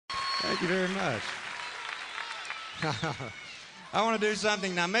Thank you very much. I want to do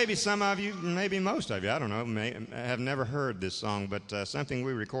something now. Maybe some of you, maybe most of you, I don't know, have never heard this song, but something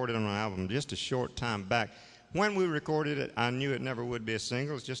we recorded on an album just a short time back. When we recorded it, I knew it never would be a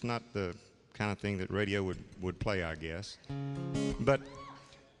single. It's just not the kind of thing that radio would play, I guess. But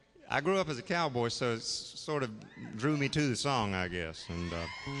I grew up as a cowboy, so it sort of drew me to the song, I guess, and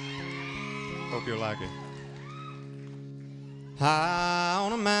hope you'll like it. High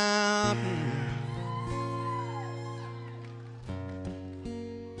on a mountain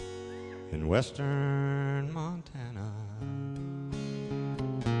in western Montana,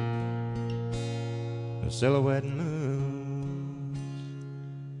 a silhouette moves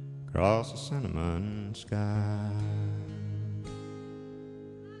across the cinnamon sky.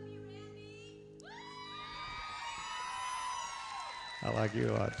 I like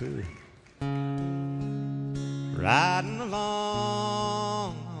you a lot too. Riding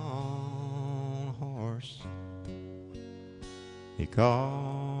along on a horse, he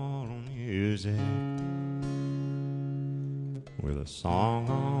called on music with a song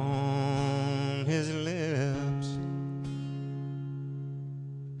on his lips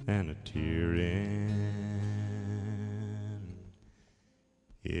and a tear in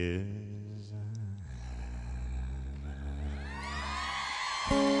his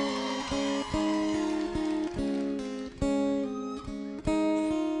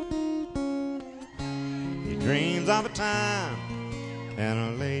dreams of a time and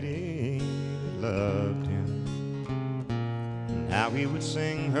a lady that loved him, and how he would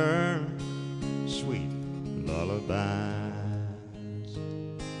sing her sweet lullabies.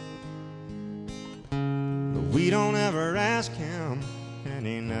 But we don't ever ask him, and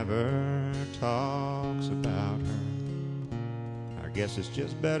he never talks about her. I guess it's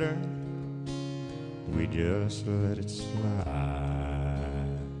just better we just let it slide.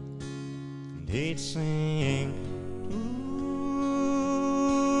 He'd sing, ooh,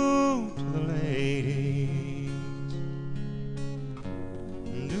 to the ladies,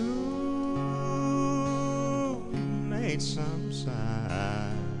 and ooh, made some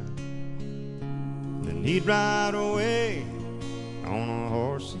sigh. Then he'd ride away on a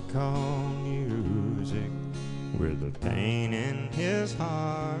horse he called music, with a pain in his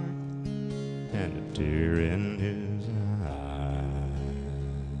heart and a tear in his eyes.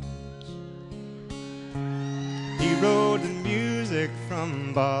 He rode the music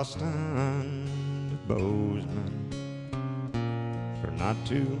from Boston to Bozeman for not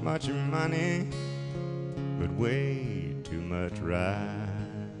too much money, but way too much ride.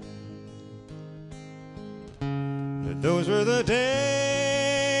 But those were the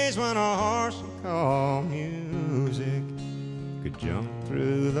days when a horse he called music could jump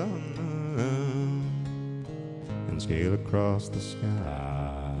through the moon and scale across the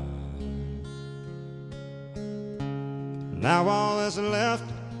sky. Now all that's left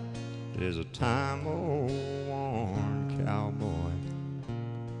is a time-old worn cowboy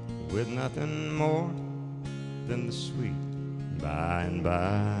with nothing more than the sweet by and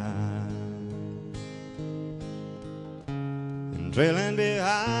by. And trailing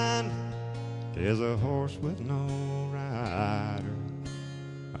behind is a horse with no rider,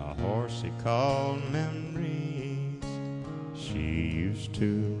 a horse he called Memories she used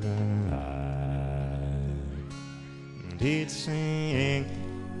to ride. And he'd sing,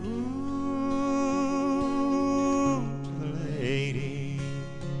 ooh, to the ladies,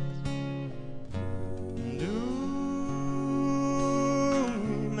 and ooh,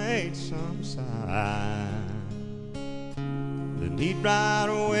 he made some sigh. Then he'd ride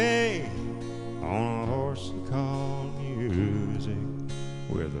away on a horse he called music,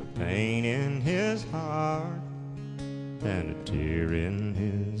 with a pain in his heart and a tear in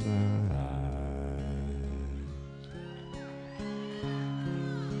his eyes.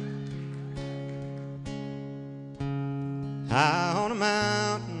 High on a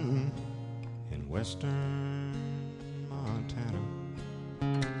mountain in western Montana,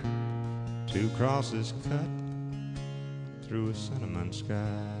 two crosses cut through a cinnamon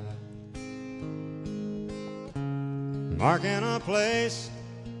sky, marking a place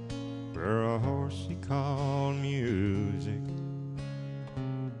where a horse he called music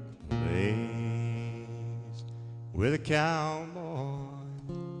lays with a cowboy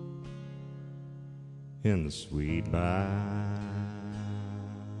in the sweet by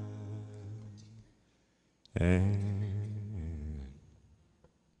and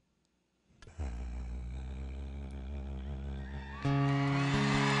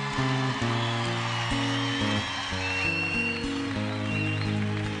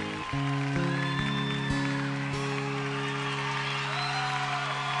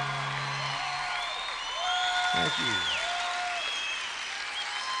Thank you.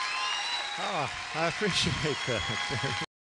 Oh, I appreciate that.